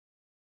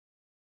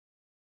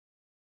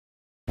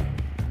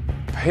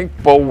Pink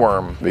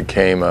bollworm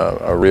became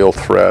a real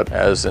threat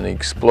as an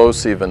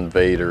explosive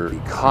invader. The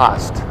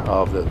cost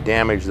of the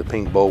damage the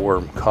pink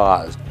bollworm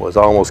caused was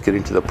almost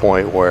getting to the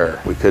point where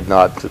we could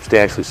not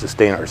substantially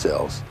sustain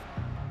ourselves.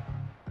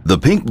 The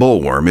pink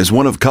bollworm is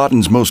one of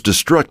cotton's most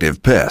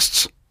destructive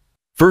pests.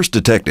 First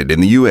detected in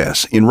the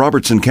U.S. in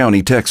Robertson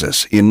County,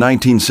 Texas in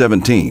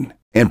 1917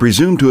 and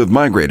presumed to have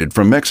migrated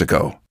from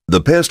Mexico,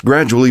 the pest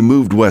gradually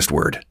moved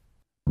westward.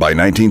 By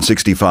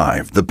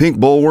 1965, the pink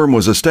bollworm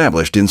was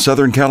established in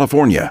Southern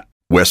California,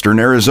 Western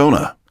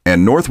Arizona,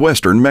 and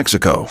northwestern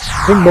Mexico.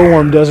 Pink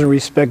bollworm doesn't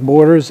respect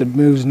borders. It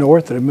moves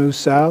north and it moves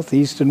south,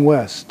 east and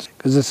west,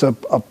 because it's a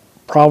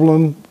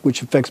problem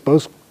which affects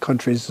both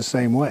countries the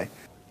same way.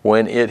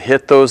 When it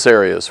hit those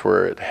areas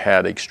where it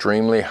had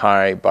extremely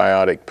high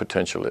biotic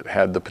potential, it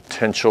had the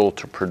potential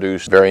to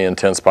produce very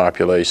intense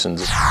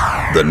populations.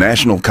 The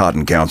National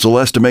Cotton Council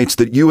estimates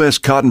that U.S.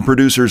 cotton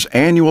producers'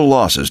 annual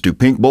losses to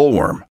pink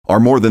bollworm are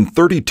more than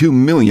 $32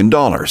 million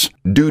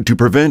due to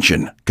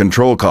prevention,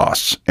 control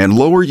costs, and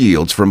lower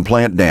yields from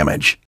plant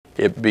damage.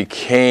 It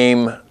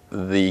became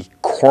the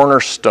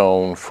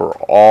cornerstone for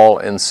all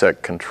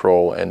insect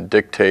control and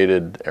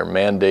dictated or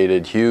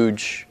mandated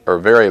huge or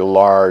very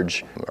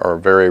large or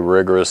very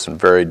rigorous and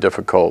very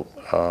difficult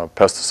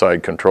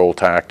pesticide control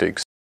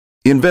tactics.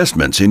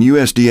 Investments in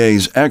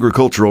USDA's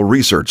Agricultural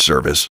Research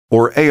Service,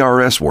 or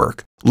ARS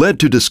work, led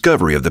to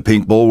discovery of the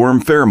pink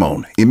bollworm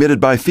pheromone emitted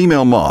by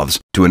female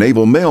moths to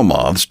enable male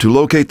moths to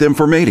locate them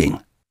for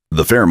mating.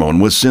 The pheromone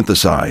was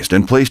synthesized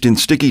and placed in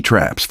sticky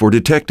traps for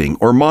detecting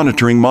or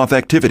monitoring moth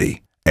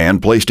activity,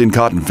 and placed in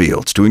cotton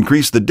fields to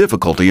increase the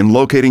difficulty in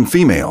locating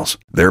females,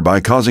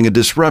 thereby causing a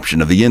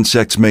disruption of the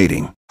insect's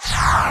mating.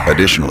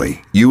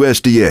 Additionally,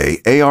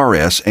 USDA,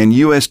 ARS, and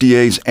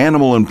USDA's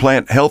Animal and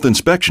Plant Health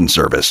Inspection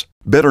Service,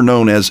 better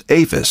known as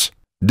APHIS,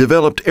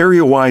 developed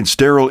area-wide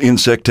sterile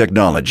insect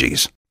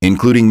technologies,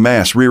 including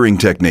mass rearing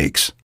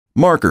techniques,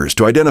 markers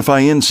to identify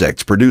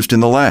insects produced in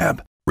the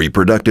lab,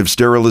 reproductive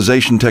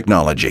sterilization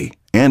technology,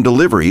 and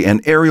delivery and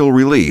aerial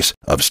release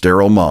of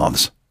sterile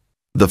moths.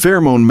 The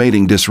pheromone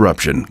mating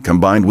disruption,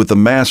 combined with the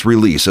mass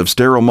release of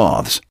sterile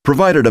moths,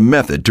 provided a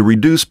method to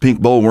reduce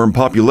pink bollworm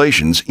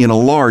populations in a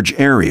large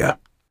area.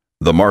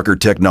 The marker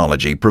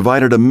technology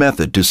provided a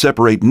method to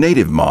separate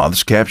native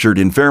moths captured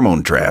in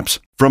pheromone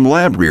traps from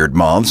lab-reared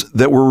moths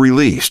that were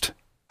released.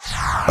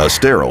 A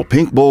sterile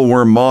pink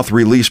bollworm moth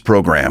release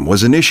program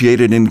was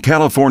initiated in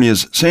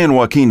California's San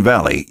Joaquin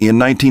Valley in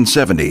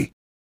 1970.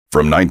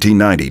 From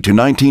 1990 to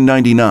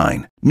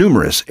 1999,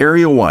 numerous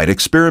area-wide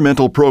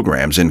experimental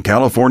programs in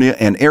California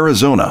and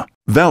Arizona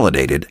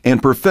validated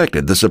and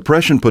perfected the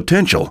suppression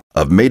potential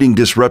of mating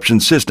disruption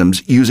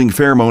systems using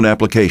pheromone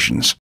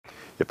applications.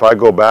 If I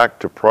go back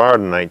to prior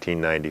to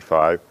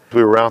 1995,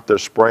 we were out there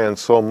spraying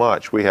so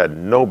much, we had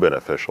no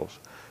beneficials.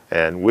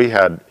 And we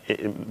had,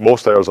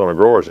 most Arizona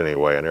growers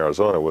anyway, in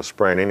Arizona was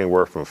spraying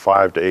anywhere from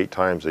 5 to 8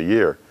 times a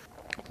year.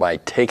 By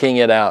taking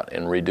it out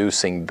and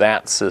reducing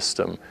that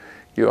system,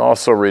 you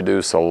also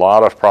reduce a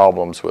lot of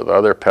problems with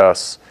other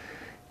pests.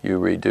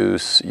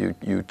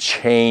 You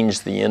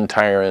change the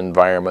entire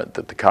environment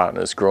that the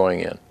cotton is growing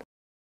in.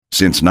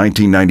 Since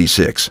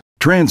 1996,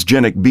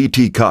 transgenic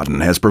Bt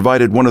cotton has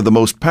provided one of the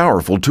most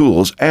powerful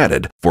tools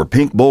added for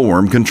pink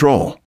bollworm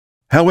control.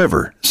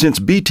 However, since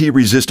Bt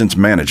resistance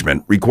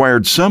management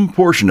required some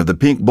portion of the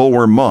pink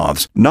bollworm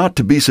moths not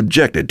to be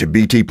subjected to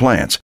Bt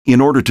plants in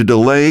order to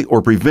delay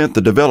or prevent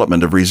the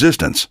development of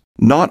resistance,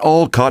 not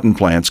all cotton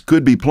plants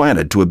could be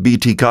planted to a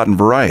Bt cotton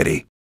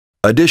variety.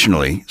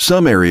 Additionally,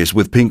 some areas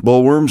with pink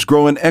bollworms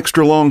grow an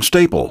extra long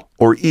staple,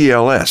 or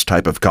ELS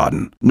type of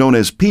cotton, known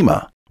as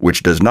Pima,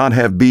 which does not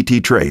have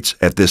Bt traits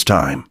at this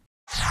time.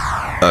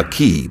 A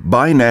key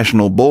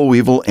binational boll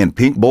weevil and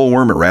pink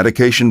bollworm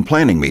eradication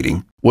planning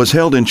meeting was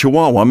held in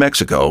Chihuahua,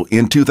 Mexico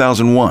in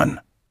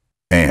 2001.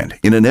 And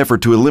in an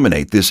effort to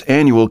eliminate this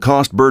annual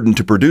cost burden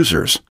to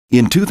producers,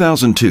 in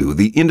 2002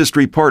 the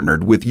industry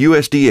partnered with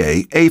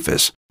USDA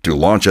APHIS to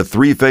launch a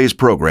 3-phase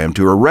program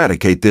to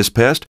eradicate this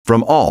pest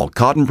from all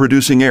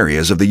cotton-producing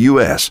areas of the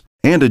U.S.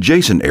 and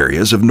adjacent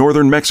areas of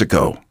northern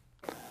Mexico.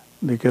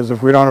 Because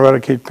if we don't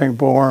eradicate pink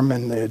bollworm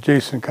in the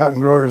adjacent cotton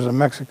growers in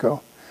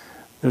Mexico,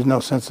 there's no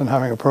sense in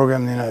having a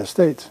program in the United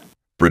States.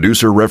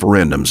 Producer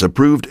referendums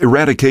approved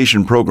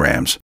eradication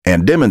programs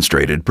and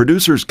demonstrated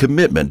producers'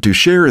 commitment to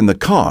share in the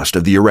cost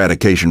of the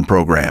eradication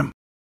program.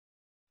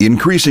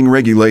 Increasing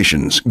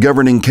regulations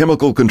governing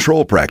chemical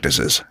control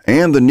practices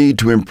and the need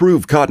to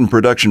improve cotton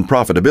production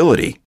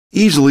profitability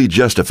easily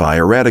justify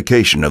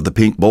eradication of the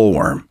pink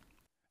bollworm.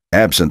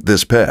 Absent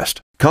this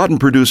pest, cotton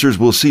producers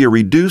will see a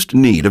reduced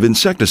need of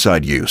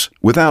insecticide use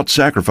without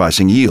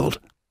sacrificing yield,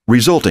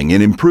 resulting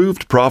in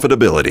improved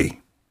profitability.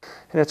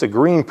 And it's a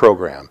green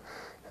program.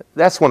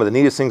 That's one of the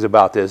neatest things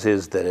about this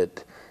is that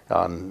it,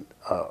 on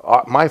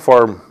my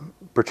farm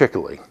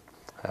particularly,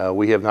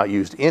 we have not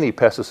used any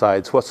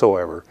pesticides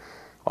whatsoever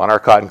on our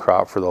cotton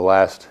crop for the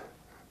last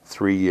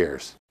 3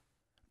 years.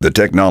 The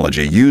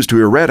technology used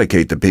to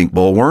eradicate the pink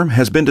bollworm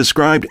has been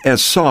described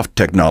as soft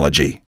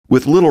technology,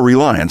 with little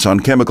reliance on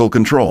chemical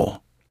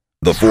control.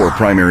 The 4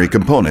 primary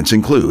components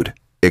include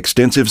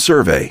extensive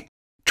survey,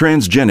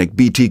 transgenic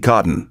Bt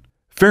cotton,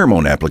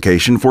 pheromone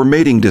application for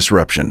mating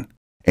disruption,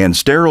 and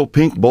sterile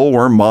pink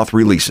bollworm moth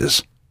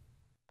releases.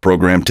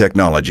 Program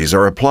technologies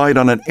are applied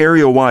on an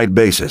area-wide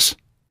basis.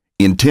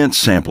 Intense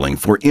sampling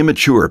for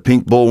immature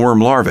pink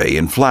bollworm larvae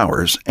in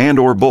flowers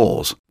and/or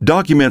bolls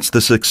documents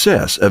the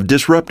success of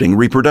disrupting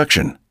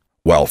reproduction,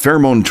 while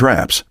pheromone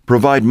traps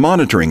provide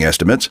monitoring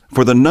estimates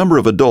for the number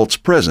of adults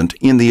present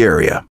in the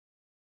area.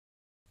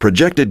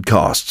 Projected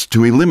costs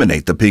to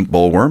eliminate the pink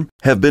bollworm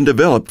have been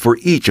developed for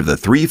each of the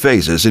 3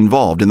 phases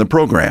involved in the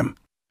program.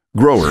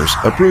 Growers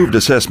approved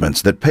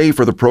assessments that pay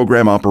for the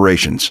program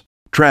operations,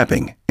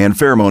 trapping, and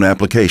pheromone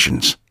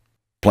applications.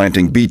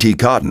 Planting Bt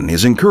cotton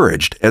is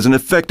encouraged as an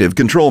effective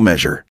control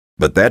measure,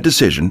 but that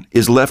decision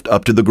is left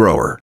up to the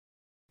grower.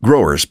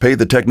 Growers pay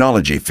the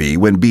technology fee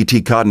when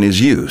Bt cotton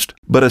is used,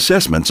 but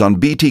assessments on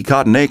Bt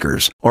cotton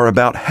acres are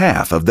about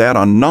half of that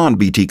on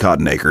non-Bt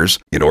cotton acres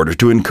in order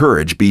to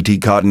encourage Bt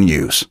cotton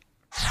use.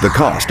 The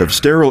cost of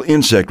sterile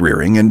insect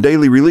rearing and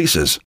daily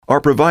releases are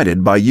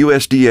provided by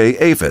USDA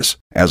APHIS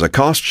as a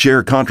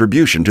cost-share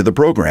contribution to the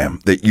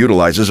program that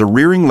utilizes a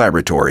rearing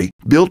laboratory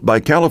built by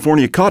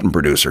California cotton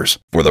producers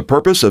for the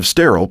purpose of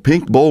sterile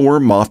pink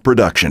bollworm moth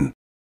production.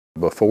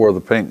 Before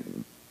the pink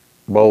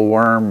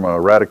bollworm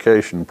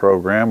eradication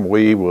program,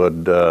 we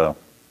would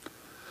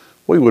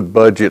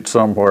budget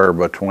somewhere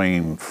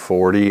between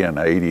 $40 and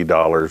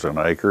 $80 an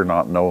acre,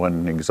 not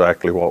knowing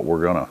exactly what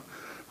we're going to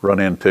run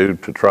into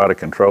to try to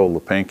control the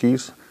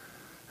pinkies.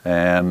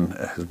 And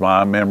as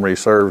my memory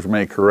serves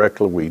me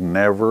correctly, we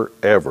never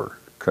ever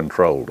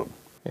controlled them.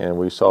 And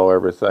we saw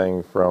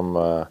everything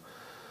from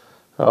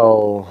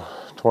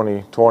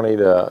 20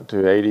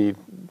 to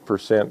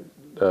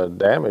 80%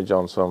 damage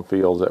on some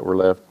fields that were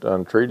left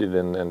untreated,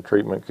 and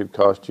treatment could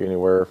cost you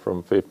anywhere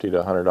from $50 to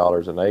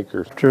 $100 an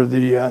acre. After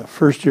the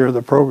first year of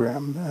the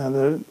program,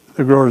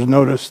 the growers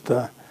noticed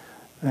a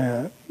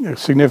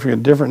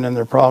significant difference in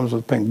their problems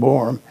with pink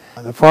bollworm.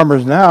 The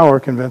farmers now are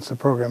convinced the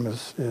program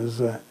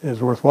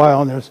is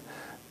worthwhile, and there's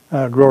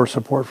grower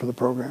support for the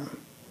program.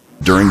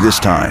 During this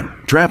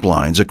time, trap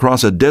lines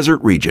across a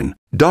desert region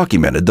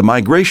documented the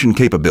migration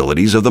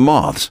capabilities of the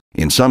moths,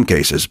 in some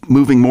cases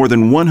moving more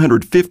than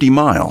 150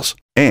 miles,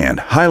 and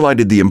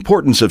highlighted the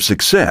importance of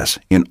success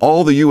in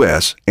all the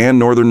U.S. and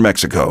northern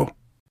Mexico.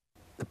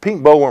 The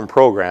pink bollworm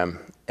program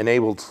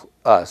enabled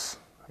us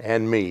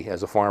and me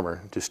as a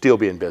farmer to still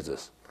be in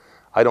business.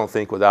 I don't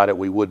think without it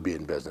we would be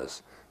in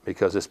business,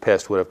 because this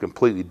pest would have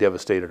completely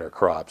devastated our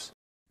crops.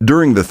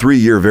 During the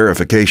 3-year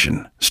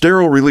verification,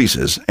 sterile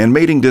releases and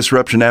mating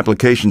disruption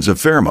applications of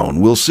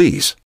pheromone will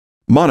cease.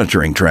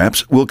 Monitoring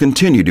traps will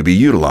continue to be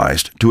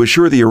utilized to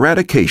assure the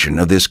eradication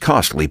of this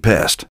costly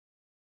pest.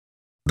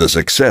 The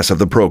success of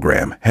the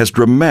program has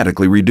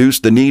dramatically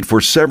reduced the need for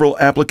several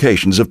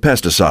applications of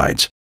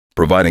pesticides,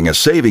 providing a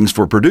savings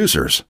for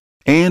producers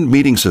and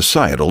meeting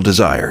societal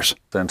desires.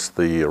 Since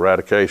the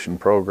eradication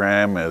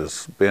program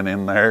has been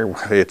in there,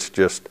 it's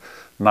just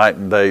night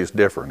and days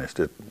different.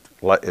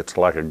 It's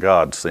like a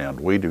godsend.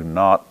 We do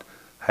not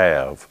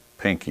have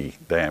pinky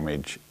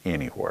damage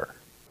anywhere.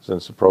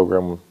 Since the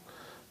program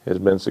has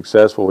been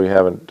successful, we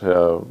haven't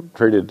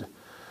treated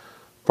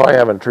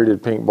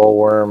pink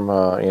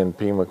bollworm in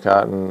Pima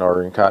cotton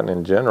or in cotton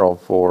in general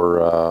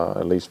for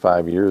at least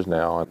 5 years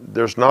now.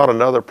 There's not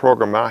another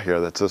program out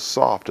here that's as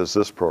soft as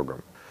this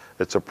program.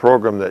 It's a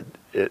program that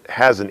it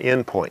has an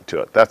end point to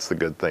it. That's the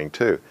good thing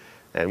too.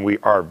 And we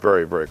are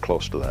very, very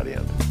close to that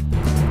end.